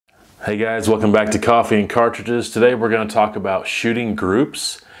Hey guys, welcome back to Coffee and Cartridges. Today we're going to talk about shooting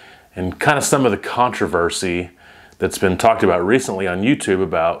groups and kind of some of the controversy that's been talked about recently on YouTube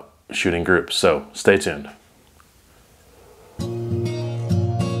about shooting groups. So stay tuned.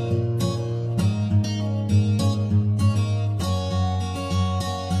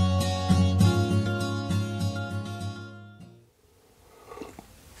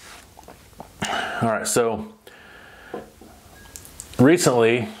 All right, so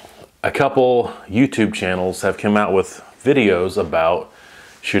recently a couple YouTube channels have come out with videos about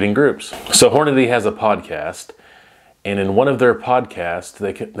shooting groups. So Hornady has a podcast, and in one of their podcasts,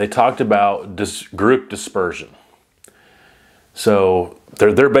 they talked about group dispersion. So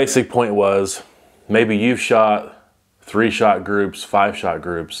their basic point was, maybe you've shot 3-shot groups, 5-shot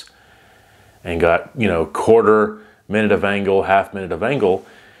groups, and got, quarter minute of angle, half minute of angle,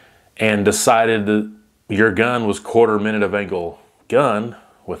 and decided that your gun was quarter minute of angle gun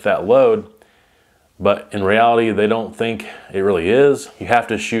with that load, but in reality they don't think it really is. You have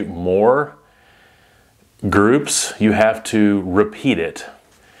to shoot more groups, you have to repeat it.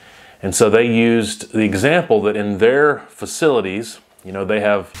 And so they used the example that in their facilities, they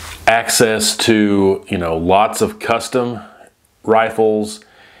have access to lots of custom rifles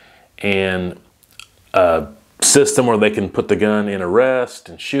and a system where they can put the gun in a rest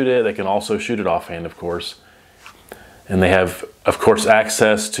and shoot it. They can also shoot it offhand, of course. And they have, of course,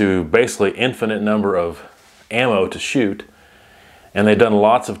 access to basically infinite number of ammo to shoot. And they've done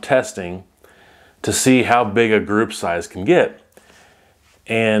lots of testing to see how big a group size can get.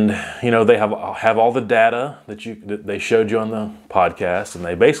 And, they have all the data that they showed you on the podcast. And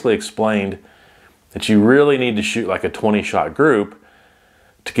they basically explained that you really need to shoot like a 20-shot group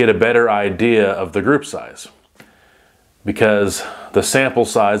to get a better idea of the group size. Because the sample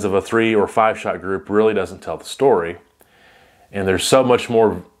size of a 3 or 5-shot group really doesn't tell the story. And there's so much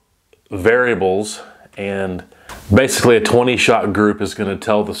more variables, and basically a 20-shot group is going to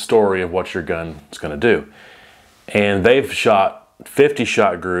tell the story of what your gun is going to do. And they've shot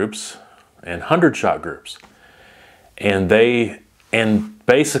 50-shot groups and 100-shot groups. And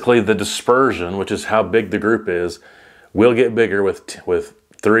basically the dispersion, which is how big the group is, will get bigger with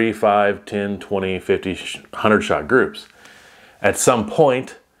 3, 5, 10, 20, 50, 100-shot groups. At some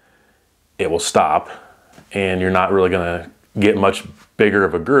point, it will stop, and you're not really going to get much bigger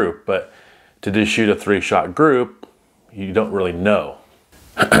of a group. But to just shoot a 3-shot group, you don't really know.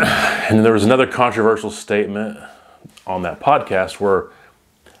 And there was another controversial statement on that podcast where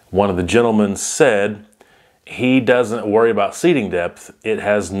one of the gentlemen said he doesn't worry about seating depth. It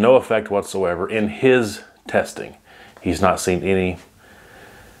has no effect whatsoever in his testing. He's not seen any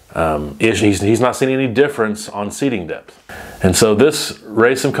he's not seen any difference on seating depth. And so this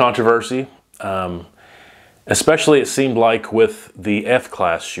raised some controversy. Especially it seemed like with the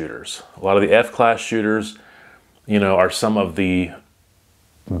F-class shooters. A lot of the F-class shooters, are some of the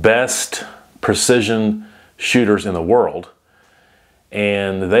best precision shooters in the world.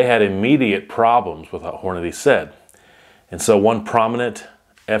 And they had immediate problems with what Hornady said. And so one prominent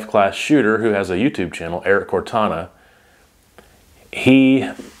F-class shooter who has a YouTube channel, Erik Cortina,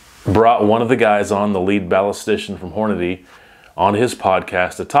 he brought one of the guys on, the lead ballistician from Hornady, on his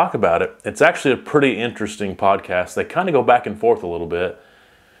podcast to talk about it. It's actually a pretty interesting podcast. They kind of go back and forth a little bit.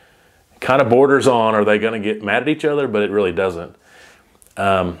 Kind of borders on, are they going to get mad at each other? But it really doesn't.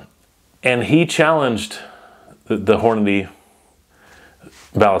 And he challenged the Hornady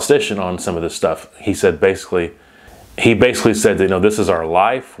ballistician on some of this stuff. He basically said that, this is our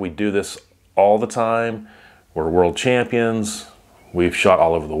life. We do this all the time. We're world champions. We've shot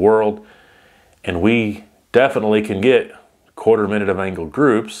all over the world. And we definitely can get quarter minute of angle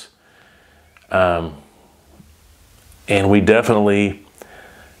groups, and we definitely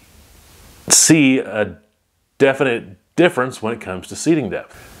see a definite difference when it comes to seating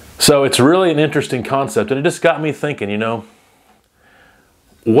depth. So it's really an interesting concept, and it just got me thinking,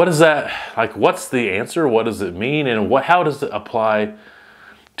 what is that, like, what's the answer? What does it mean? And how does it apply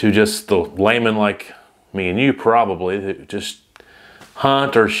to just the layman like me and you, probably, that just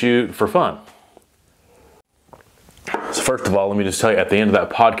hunt or shoot for fun? So first of all, let me just tell you, at the end of that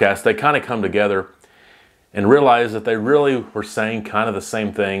podcast, they kind of come together and realize that they really were saying kind of the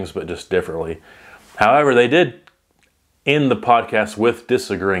same things, but just differently. However, they did end the podcast with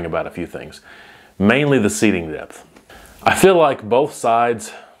disagreeing about a few things, mainly the seating depth. I feel like both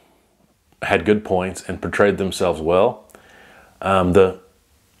sides had good points and portrayed themselves well. The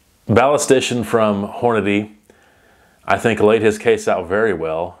ballistician from Hornady, I think, laid his case out very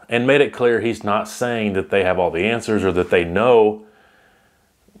well and made it clear he's not saying that they have all the answers or that they know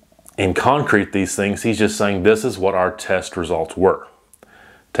in concrete these things. He's just saying this is what our test results were.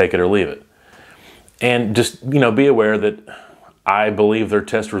 take it or leave it. And just, you know, be aware that I believe their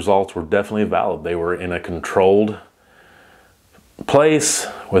test results were definitely valid. They were in a controlled place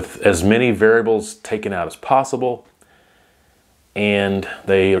with as many variables taken out as possible, and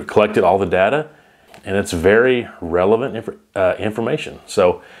they collected all the data, and it's very relevant information.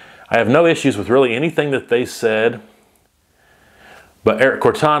 So I have no issues with really anything that they said, but Erik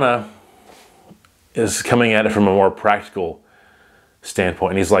Cortina is coming at it from a more practical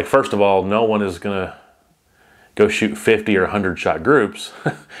standpoint. And he's like, first of all, no one is going to go shoot 50 or 100 shot groups.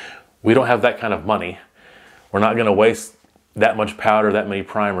 We don't have that kind of money. We're not going to waste that much powder, that many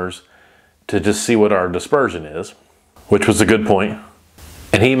primers to just see what our dispersion is, which was a good point.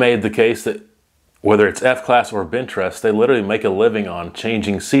 And he made the case that whether it's F-class or bench rest, they literally make a living on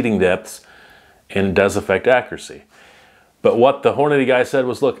changing seating depths, and it does affect accuracy. But what the Hornady guy said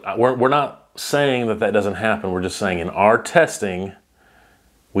was, look, we're not saying that that doesn't happen. We're just saying in our testing,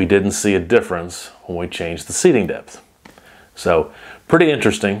 we didn't see a difference when we changed the seating depth. So pretty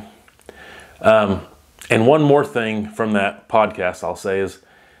interesting. And one more thing from that podcast I'll say is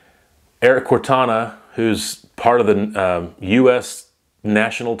Erik Cortina, who's part of the U.S.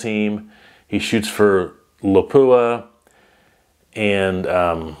 national team, he shoots for Lapua and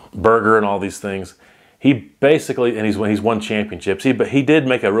Berger and all these things. He basically, and he's won championships, but he did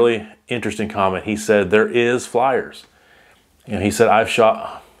make a really interesting comment. He said, there is flyers. And he said, I've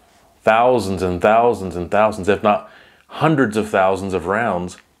shot thousands and thousands and thousands, if not hundreds of thousands of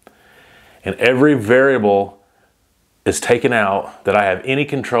rounds, and every variable is taken out that I have any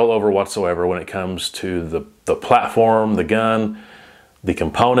control over whatsoever when it comes to the platform, the gun, the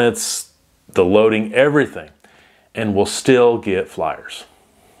components, the loading, everything, and we'll still get flyers.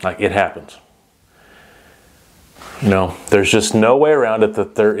 Like, it happens. You know, there's just no way around it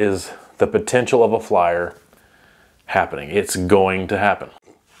that there is the potential of a flyer happening. It's going to happen.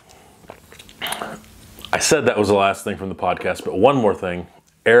 I said that was the last thing from the podcast, but one more thing.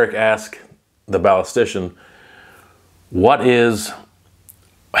 Erik asked the ballistician,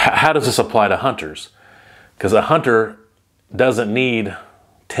 how does this apply to hunters? Because a hunter doesn't need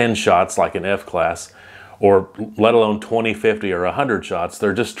 10 shots like an F-class, or let alone 20, 50, or 100 shots.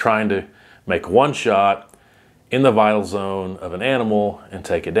 They're just trying to make one shot in the vital zone of an animal and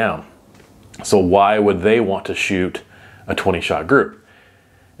take it down. So why would they want to shoot a 20-shot group?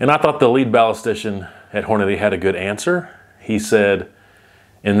 And I thought the lead ballistician at Hornady had a good answer. He said,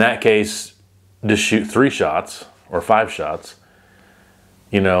 in that case, just shoot 3 shots or 5 shots,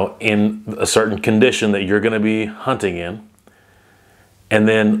 you know, in a certain condition that you're going to be hunting in, and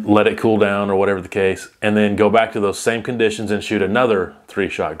then let it cool down or whatever the case, and then go back to those same conditions and shoot another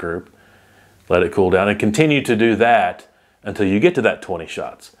 3-shot group, let it cool down, and continue to do that until you get to that 20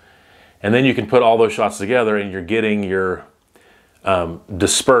 shots. And then you can put all those shots together and you're getting your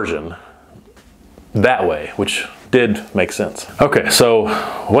dispersion that way, which did make sense. Okay, so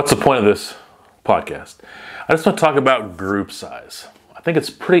what's the point of this podcast? I just want to talk about group size. I think it's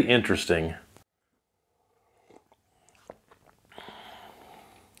pretty interesting.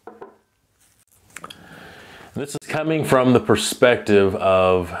 This is coming from the perspective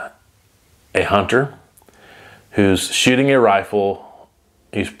of a hunter who's shooting a rifle.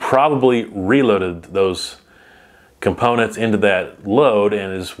 He's probably reloaded those components into that load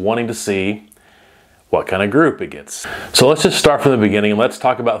and is wanting to see what kind of group it gets. So let's just start from the beginning and let's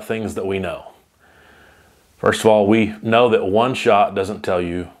talk about things that we know. First of all, we know that one shot doesn't tell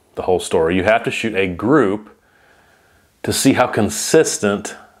you the whole story. You have to shoot a group to see how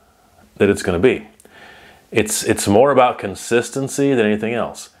consistent that it's going to be. It's more about consistency than anything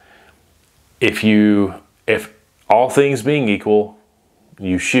else. If all things being equal,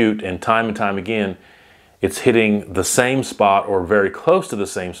 you shoot and time again, it's hitting the same spot or very close to the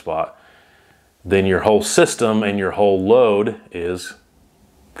same spot, then your whole system and your whole load is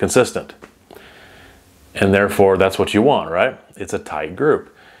consistent. And therefore, that's what you want, right? It's a tight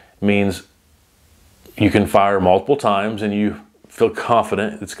group. It means you can fire multiple times and you feel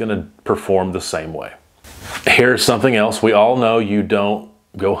confident it's going to perform the same way. Here's something else. We all know you don't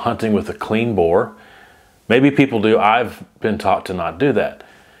go hunting with a clean bore. Maybe people do. I've been taught to not do that.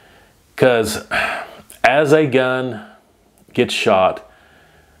 Because as a gun gets shot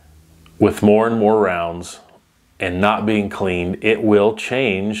with more and more rounds and not being cleaned, it will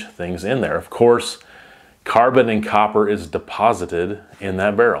change things in there. Of course, carbon and copper is deposited in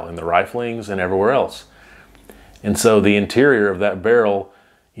that barrel, in the riflings and everywhere else. And so the interior of that barrel,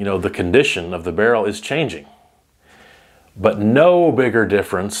 you know, the condition of the barrel is changing. But no bigger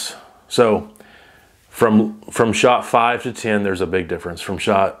difference. So from shot 5 to 10, there's a big difference. From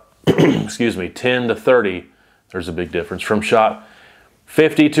shot, 10 to 30, there's a big difference. From shot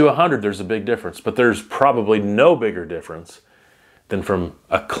 50 to 100, there's a big difference, but there's probably no bigger difference than from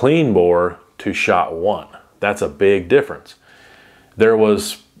a clean bore to shot 1. That's a big difference. There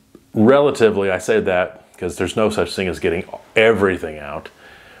was relatively, I say that because there's no such thing as getting everything out,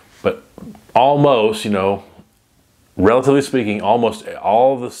 but almost, you know, relatively speaking, almost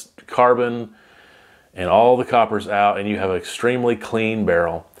all the carbon and all the copper's out, and you have an extremely clean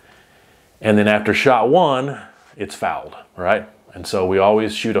barrel. And then after shot 1, it's fouled, right? And so we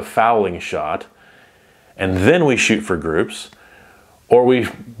always shoot a fouling shot, and then we shoot for groups. Or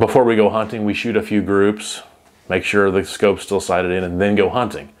before we go hunting, we shoot a few groups, make sure the scope's still sighted in, and then go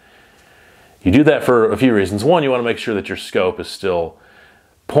hunting. You do that for a few reasons. One, you want to make sure that your scope is still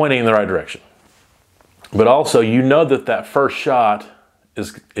pointing in the right direction. But also, you know that that first shot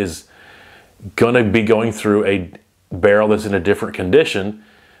is going to be going through a barrel that's in a different condition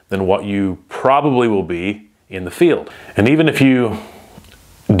than what you probably will be in the field. And even if you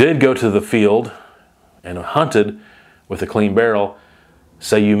did go to the field and hunted with a clean barrel,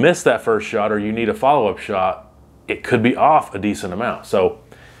 say you missed that first shot or you need a follow-up shot, it could be off a decent amount. So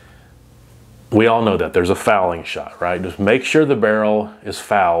we all know that there's a fouling shot, right? Just make sure the barrel is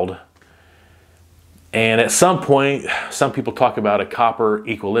fouled. And at some point, some people talk about a copper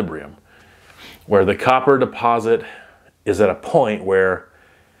equilibrium, where the copper deposit is at a point where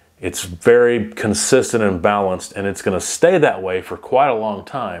it's very consistent and balanced, and it's going to stay that way for quite a long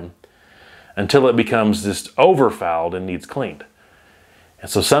time until it becomes just over-fouled and needs cleaned.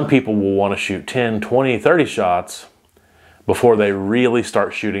 And so some people will want to shoot 10, 20, 30 shots before they really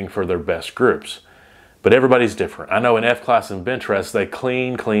start shooting for their best groups. But everybody's different. I know in F-class and bench rest, they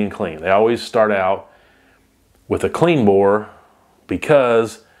clean, clean, clean. They always start out with a clean bore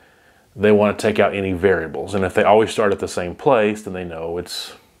because they want to take out any variables. And if they always start at the same place, then they know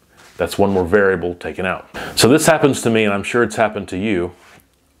that's one more variable taken out. So this happens to me, and I'm sure it's happened to you,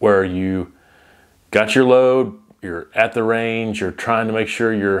 where you got your load, you're at the range, you're trying to make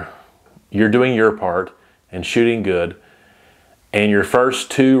sure you're doing your part and shooting good, and your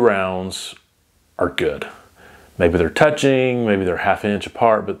first 2 rounds are good. Maybe they're touching, maybe they're ½ inch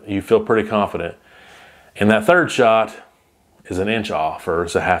apart, but you feel pretty confident. And that third shot is an inch off, or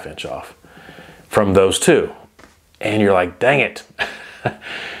it's a ½ inch off from those 2. And you're like, dang it.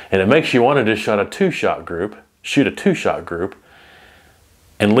 And it makes you want to just shoot a 2-shot group,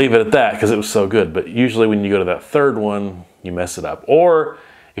 and leave it at that because it was so good. But usually when you go to that third one, you mess it up. Or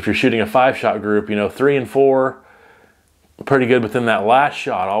if you're shooting a 5-shot group, you know, 3 and 4, pretty good, but then that last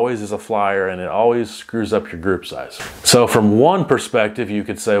shot always is a flyer, and it always screws up your group size. So from one perspective, you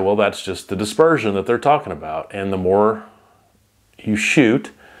could say, well, that's just the dispersion that they're talking about. And the more you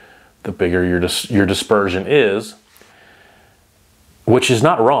shoot, the bigger your dispersion is, which is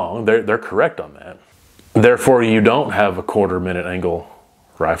not wrong. They're correct on that. Therefore, you don't have a 1/4 minute angle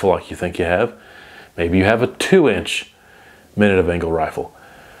rifle like you think you have. Maybe you have a 2-inch minute of angle rifle.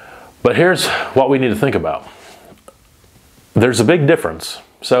 But here's what we need to think about. There's a big difference.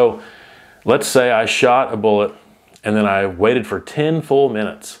 So let's say I shot a bullet and then I waited for 10 full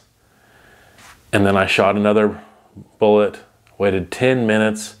minutes. And then I shot another bullet, waited 10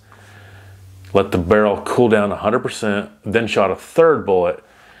 minutes, let the barrel cool down 100%, then shot a third bullet,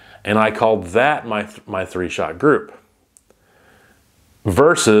 and I called that my 3-shot group.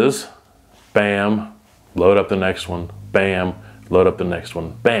 Versus, bam, load up the next one, bam, load up the next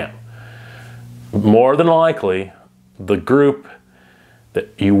one, bam. More than likely, the group that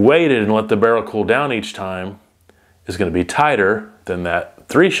you waited and let the barrel cool down each time is going to be tighter than that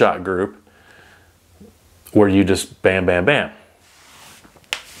 3-shot group where you just bam, bam, bam.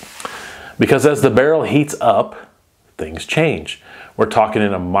 Because as the barrel heats up, things change. We're talking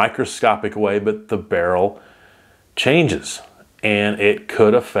in a microscopic way, but the barrel changes. And it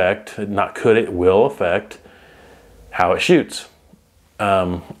could affect, not could, it will affect how it shoots.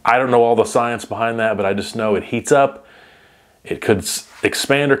 I don't know all the science behind that, but I just know it heats up. It could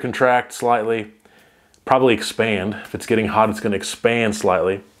expand or contract slightly. Probably expand. If it's getting hot, it's going to expand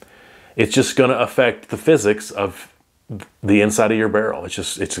slightly. It's just going to affect the physics of the inside of your barrel.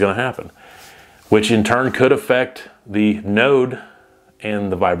 It's going to happen. Which in turn could affect the node and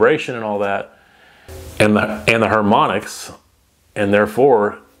the vibration and all that, and the harmonics, and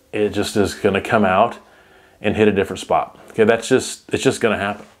therefore it just is going to come out and hit a different spot. Okay, it's just going to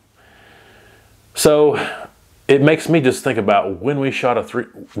happen. So it makes me just think about when we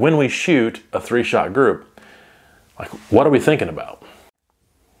shoot a 3-shot group, like, what are we thinking about?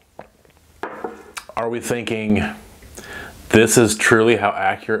 Are we thinking this is truly how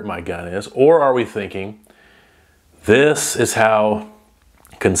accurate my gun is? Or are we thinking this is how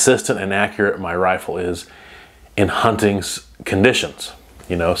consistent and accurate my rifle is in hunting conditions?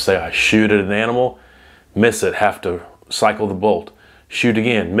 You know, say I shoot at an animal, miss it, have to cycle the bolt, shoot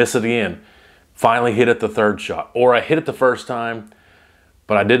again, miss it again, finally hit it the third shot. Or I hit it the first time,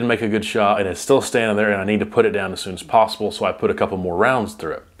 but I didn't make a good shot and it's still standing there and I need to put it down as soon as possible, so I put a couple more rounds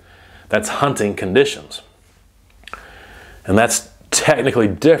through it. That's hunting conditions. And that's technically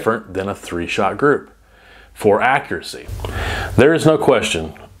different than a 3-shot group for accuracy. There is no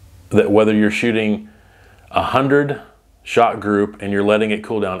question that whether you're shooting a 100-shot group and you're letting it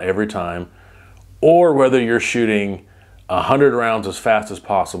cool down every time, or whether you're shooting 100 rounds as fast as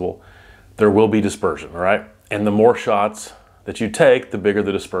possible, there will be dispersion, right? And the more shots that you take, the bigger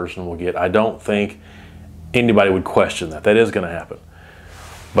the dispersion will get. I don't think anybody would question that. That is going to happen.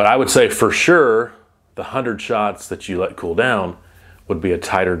 But I would say for sure, the 100 shots that you let cool down would be a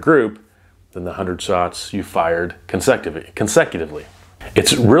tighter group than the 100 shots you fired consecutively.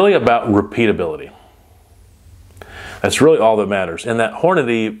 It's really about repeatability. That's really all that matters. And that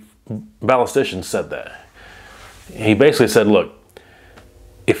Hornady ballistician said that. He basically said, look,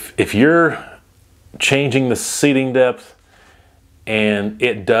 if you're changing the seating depth and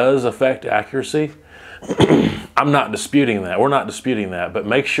it does affect accuracy, I'm not disputing that. We're not disputing that, but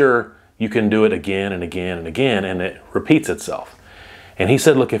make sure you can do it again and again and again and it repeats itself. And he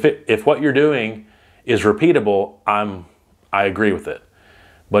said, look, if what you're doing is repeatable, I agree with it.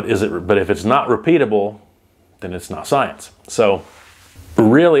 But if it's not repeatable, then it's not science. So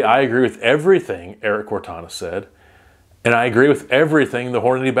really, I agree with everything Erik Cortina said, and I agree with everything the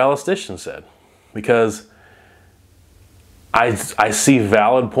Hornady ballistician said, because I see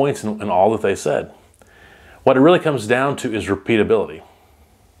valid points in all that they said. What it really comes down to is repeatability.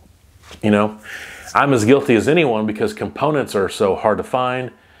 You know, I'm as guilty as anyone because components are so hard to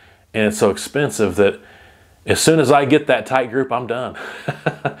find and it's so expensive that as soon as I get that tight group, I'm done.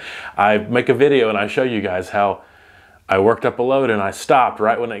 I make a video and I show you guys how I worked up a load and I stopped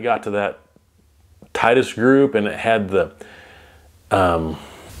right when it got to that tightest group and it had the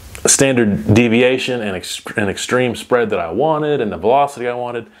standard deviation and an extreme spread that I wanted and the velocity I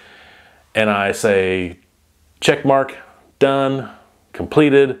wanted. And I say, check mark, done,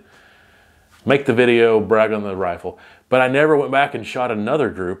 completed, make the video, brag on the rifle. But I never went back and shot another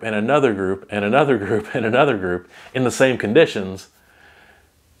group and another group and another group and another group in the same conditions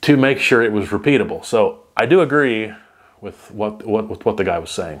to make sure it was repeatable. So I do agree with what the guy was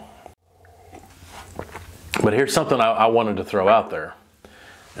saying. But here's something I wanted to throw out there.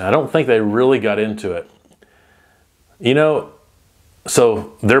 And I don't think they really got into it. You know,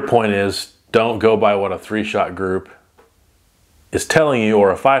 so their point is, don't go by what a 3-shot group is telling you or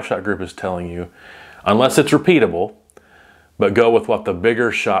a 5-shot group is telling you, unless it's repeatable, but go with what the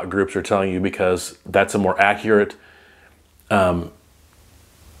bigger shot groups are telling you because that's a more accurate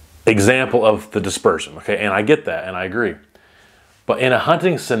example of the dispersion. Okay, and I get that and I agree. But in a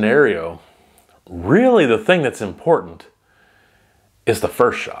hunting scenario, really the thing that's important is the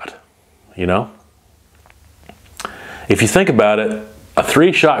first shot, you know? If you think about it, a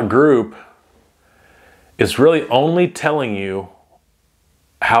 3-shot group is really only telling you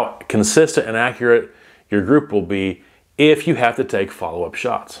how consistent and accurate your group will be if you have to take follow-up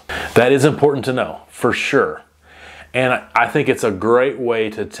shots. That is important to know, for sure. And I think it's a great way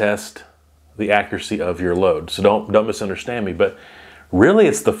to test the accuracy of your load. So don't misunderstand me, but really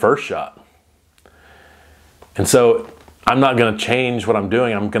it's the first shot. And so I'm not going to change what I'm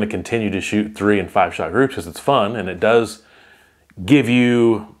doing. I'm going to continue to shoot 3- and 5-shot groups because it's fun and it does give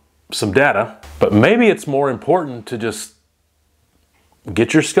you some data. But maybe it's more important to just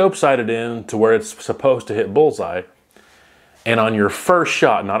get your scope sighted in to where it's supposed to hit bullseye. And on your first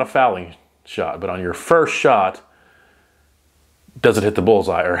shot, not a fouling shot, but on your first shot, does it hit the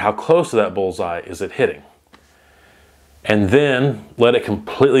bullseye, or how close to that bullseye is it hitting? And then let it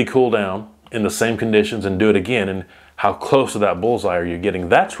completely cool down in the same conditions and do it again. And how close to that bullseye are you getting?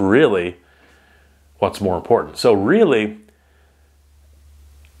 That's really what's more important. So really,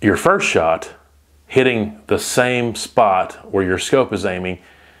 your first shot hitting the same spot where your scope is aiming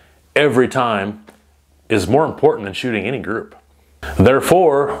every time is more important than shooting any group.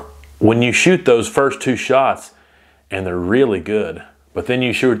 Therefore, when you shoot those first 2 shots and they're really good, but then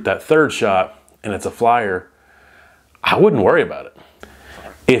you shoot that 3rd shot and it's a flyer, I wouldn't worry about it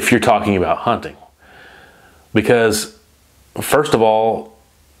if you're talking about hunting. Because first of all,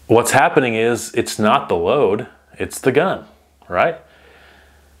 what's happening is it's not the load, it's the gun, right?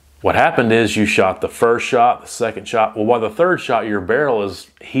 What happened is you shot the first shot, the second shot. Well, by the 3rd shot, your barrel is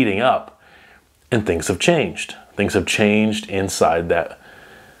heating up and things have changed. Things have changed inside that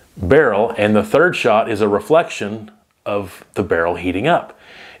barrel, and the 3rd shot is a reflection of the barrel heating up.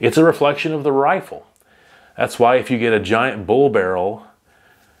 It's a reflection of the rifle. That's why if you get a giant bull barrel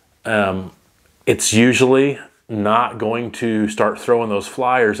it's usually not going to start throwing those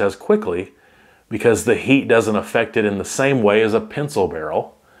flyers as quickly because the heat doesn't affect it in the same way as a pencil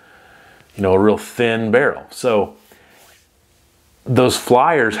barrel, you know, a real thin barrel. So those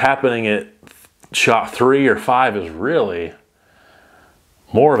flyers happening at shot 3 or 5 is really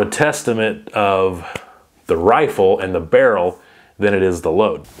more of a testament of the rifle and the barrel than it is the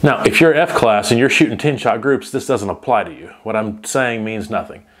load. Now, if you're F class and you're shooting 10-shot groups, this doesn't apply to you. What I'm saying means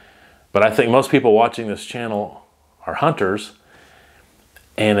nothing. But I think most people watching this channel are hunters,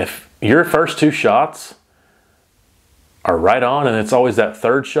 and if your first 2 shots are right on and it's always that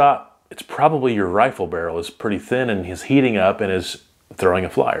 3rd shot, it's probably your rifle barrel is pretty thin and is heating up and is throwing a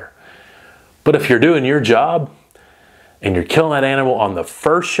flyer. But if you're doing your job and you're killing that animal on the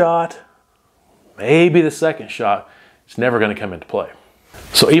 1st shot, maybe the 2nd shot, it's never going to come into play.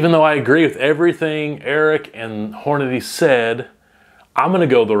 So even though I agree with everything Erik and Hornady said, I'm going to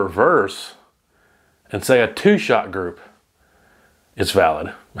go the reverse and say a 2-shot group is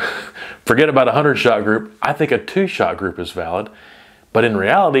valid. Forget about a 100-shot group. I think a 2-shot group is valid. But in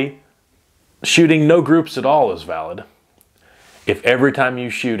reality, shooting no groups at all is valid. If every time you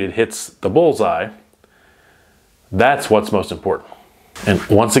shoot it hits the bullseye, that's what's most important. And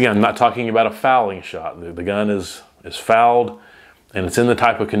once again, I'm not talking about a fouling shot. The gun is fouled and it's in the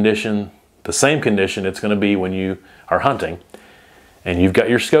type of condition, the same condition it's going to be when you are hunting. And you've got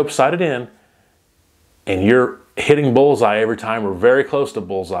your scope sighted in and you're hitting bullseye every time or very close to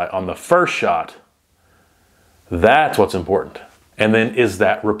bullseye on the 1st shot, that's what's important. And then, is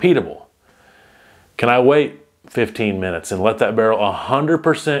that repeatable? Can I wait 15 minutes and let that barrel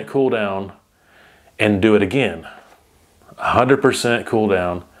 100% cool down and do it again? 100% cool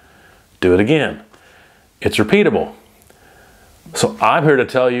down, do it again. It's repeatable. So I'm here to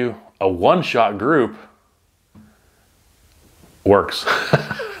tell you a 1-shot group works.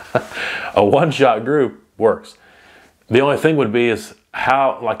 A 1-shot group works. The only thing would be is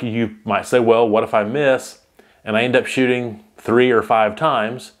how, like you might say, well, what if I miss and I end up shooting 3 or 5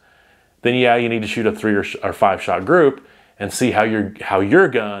 times? Then yeah, you need to shoot a 3 or 5-shot group and see how your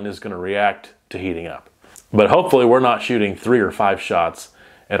gun is going to react to heating up. But hopefully we're not shooting 3 or 5 shots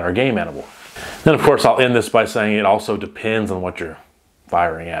at our game animal. Then of course I'll end this by saying it also depends on what you're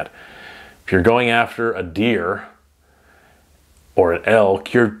firing at. If you're going after a deer or an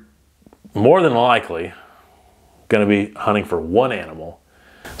elk, you're more than likely going to be hunting for one animal.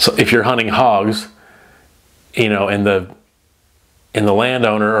 So if you're hunting hogs, you know, and the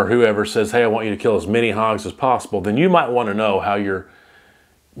landowner or whoever says, hey, I want you to kill as many hogs as possible, then you might want to know how your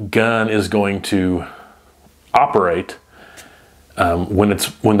gun is going to operate when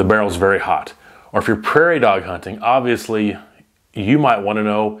the barrel's very hot. Or if you're prairie dog hunting, obviously you might want to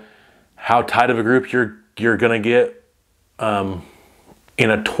know how tight of a group you're going to get in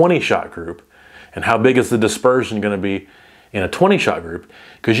a 20-shot group, and how big is the dispersion going to be in a 20-shot group,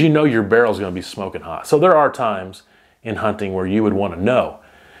 because you know your barrel's going to be smoking hot. So there are times in hunting where you would want to know,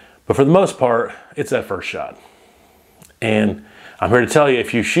 but for the most part, it's that 1st shot. And I'm here to tell you,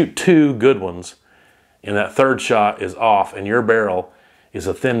 if you shoot 2 good ones and that 3rd shot is off and your barrel is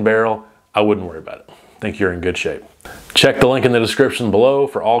a thin barrel, I wouldn't worry about it. I think you're in good shape. Check the link in the description below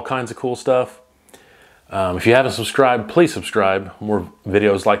for all kinds of cool stuff. If you haven't subscribed, please subscribe. More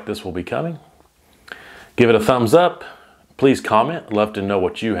videos like this will be coming. Give it a thumbs up. Please comment. I'd love to know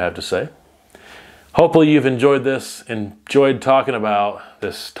what you have to say. Hopefully you've enjoyed this, enjoyed talking about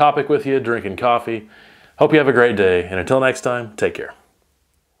this topic with you, drinking coffee. Hope you have a great day, and until next time, take care.